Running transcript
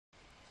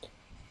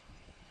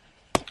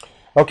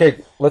Okay,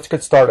 let's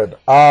get started.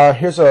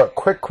 Here's a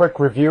quick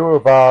review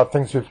of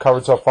things we've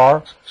covered so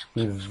far.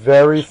 Be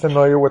very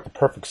familiar with the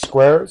perfect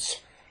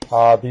squares.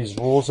 These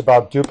rules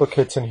about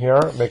duplicates in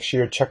here, make sure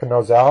you're checking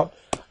those out.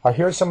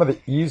 Here's some of the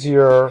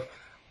easier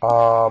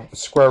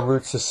square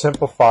roots to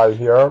simplify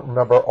here.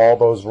 Remember all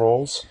those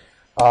rules.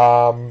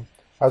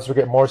 As we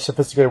get more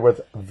sophisticated with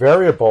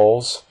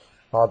variables,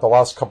 the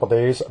last couple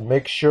days,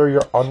 make sure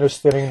you're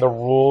understanding the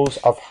rules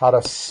of how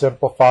to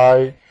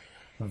simplify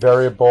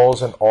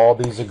variables and all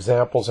these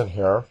examples in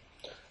here.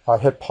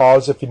 Hit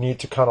pause if you need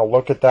to kind of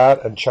look at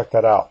that and check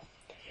that out.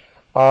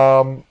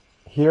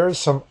 Here's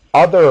some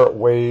other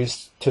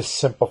ways to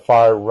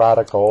simplify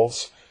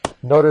radicals.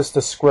 Notice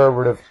the square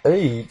root of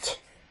 8.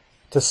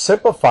 To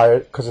simplify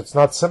it, because it's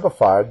not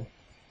simplified,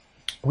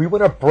 we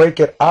want to break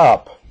it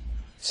up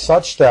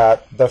such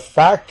that the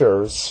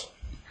factors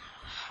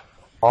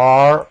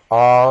are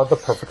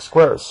the perfect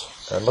squares.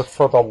 And look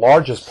for the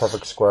largest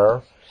perfect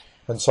square.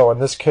 And so in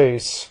this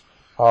case,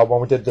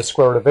 when we did the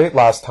square root of 8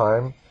 last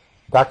time,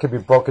 that could be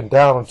broken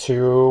down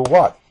into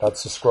what?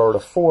 That's the square root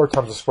of 4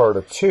 times the square root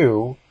of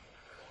 2.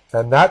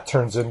 And that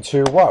turns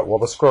into what? Well,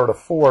 the square root of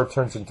 4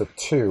 turns into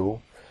 2.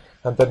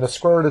 And then the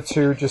square root of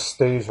 2 just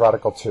stays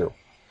radical 2.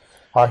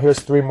 Here's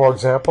 3 more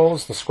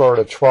examples. The square root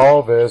of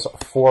 12 is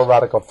 4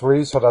 radical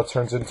 3, so that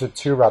turns into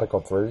 2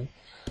 radical 3.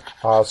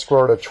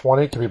 Square root of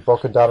 20 can be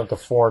broken down into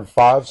 4 and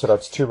 5, so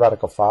that's 2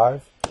 radical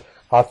 5.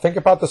 Think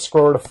about the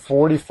square root of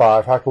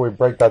 45. How can we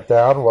break that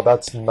down? Well,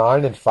 that's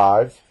 9 and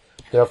 5.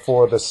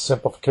 Therefore, the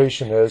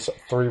simplification is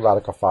 3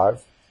 radical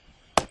 5.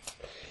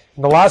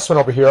 And the last one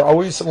over here,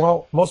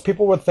 most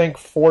people would think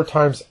 4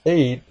 times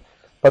 8,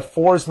 but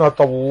 4 is not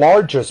the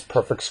largest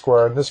perfect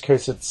square. In this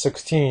case, it's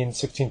 16.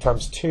 16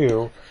 times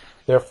 2.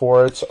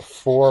 Therefore, it's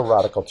 4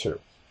 radical 2.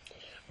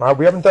 All right,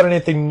 we haven't done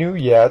anything new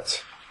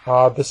yet.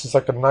 This is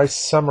like a nice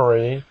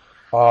summary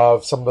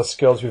of some of the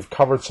skills we've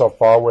covered so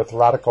far with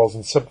radicals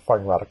and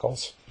simplifying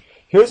radicals.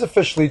 Here's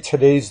officially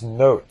today's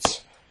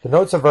notes. The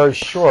notes are very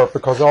short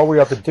because all we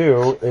have to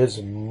do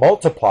is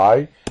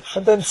multiply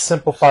and then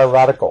simplify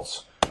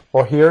radicals.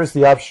 Well, here's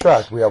the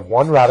abstract. We have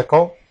one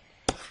radical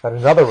and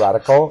another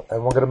radical,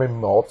 and we're going to be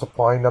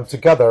multiplying them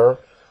together.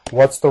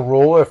 What's the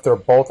rule if they're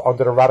both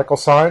under the radical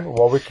sign?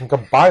 Well, we can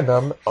combine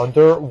them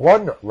under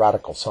one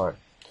radical sign.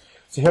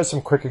 So here's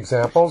some quick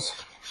examples.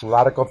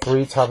 Radical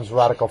 3 times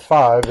radical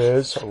 5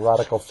 is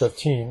radical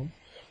 15.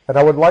 And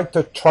I would like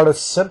to try to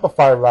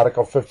simplify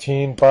radical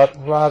 15, but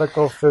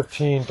radical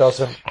 15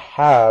 doesn't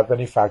have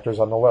any factors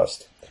on the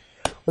list.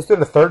 Let's do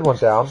the third one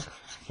down.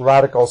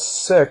 Radical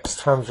 6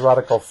 times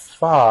radical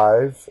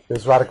 5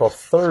 is radical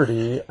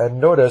 30. And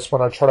notice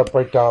when I try to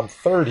break down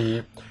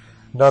 30,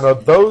 none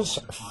of those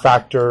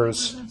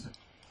factors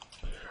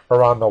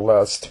are on the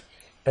list.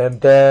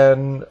 And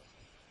then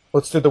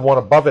let's do the one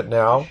above it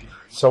now.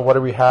 So what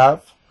do we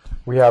have?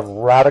 We have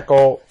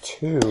radical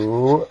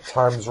 2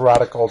 times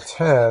radical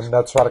 10.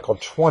 That's radical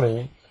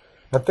 20.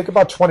 And think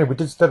about 20. We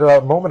just did it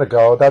a moment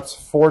ago. That's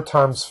 4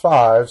 times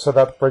 5. So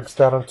that breaks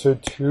down into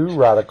 2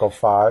 radical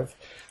 5.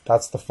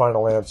 That's the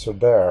final answer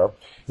there.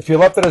 If you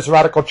left it as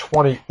radical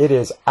 20, it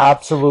is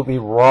absolutely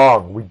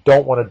wrong. We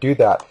don't want to do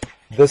that.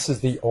 This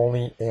is the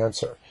only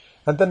answer.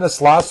 And then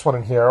this last one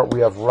in here, we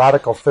have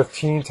radical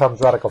 15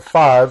 times radical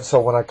 5. So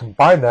when I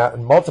combine that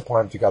and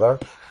multiply them together,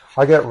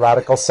 I get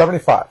radical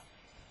 75.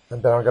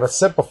 And then I'm going to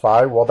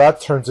simplify. Well,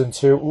 that turns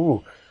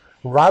into,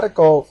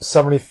 radical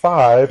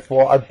 75.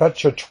 Well, I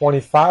bet you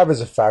 25 is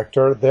a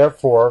factor.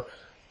 Therefore,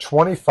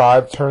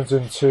 25 turns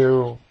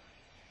into,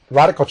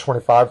 radical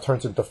 25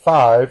 turns into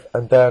 5.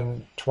 And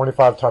then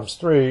 25 times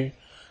 3,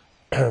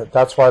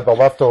 that's why the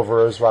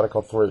leftover is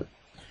radical 3.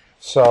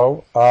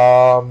 So,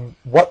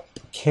 what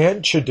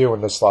can't you do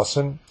in this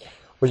lesson?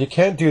 Well, you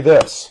can't do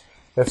this.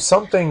 If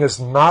something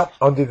is not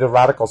under the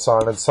radical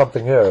sign and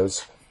something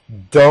is,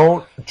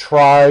 don't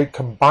try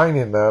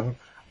combining them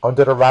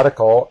under the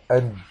radical,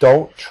 and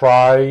don't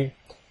try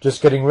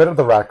just getting rid of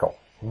the radical.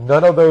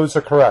 None of those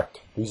are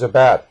correct. These are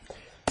bad.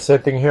 Same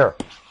thing here.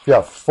 If you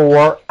have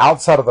 4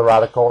 outside of the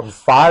radical and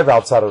 5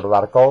 outside of the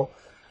radical,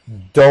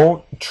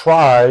 don't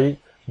try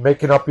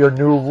making up your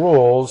new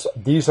rules.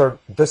 This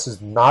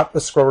is not the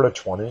square root of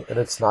 20, and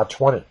it's not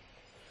 20.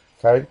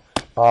 Okay?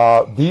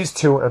 These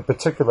two in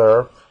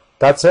particular,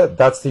 that's it.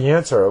 That's the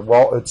answer.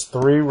 Well, it's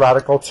 3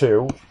 radical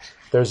 2.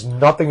 There's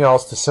nothing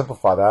else to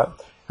simplify that.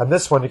 And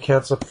this one you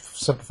can't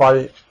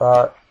simplify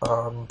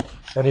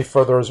any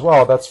further as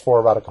well. That's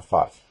 4 radical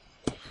 5.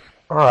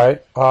 All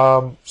right.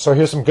 So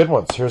here's some good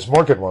ones. Here's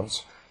more good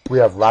ones. We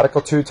have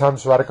radical 2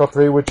 times radical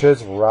 3, which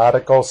is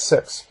radical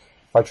 6.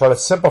 If I try to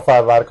simplify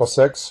radical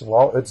 6,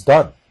 well, it's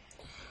done.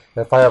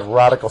 And if I have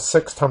radical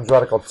 6 times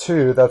radical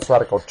 2, that's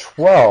radical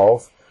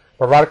 12.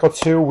 But radical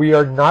 2, we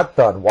are not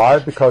done. Why?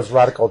 Because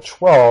radical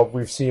 12,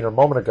 we've seen a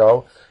moment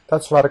ago,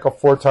 that's radical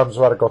 4 times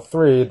radical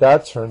 3.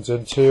 That turns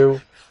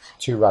into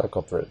 2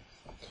 radical 3.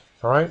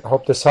 All right, I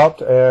hope this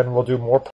helped, and we'll do more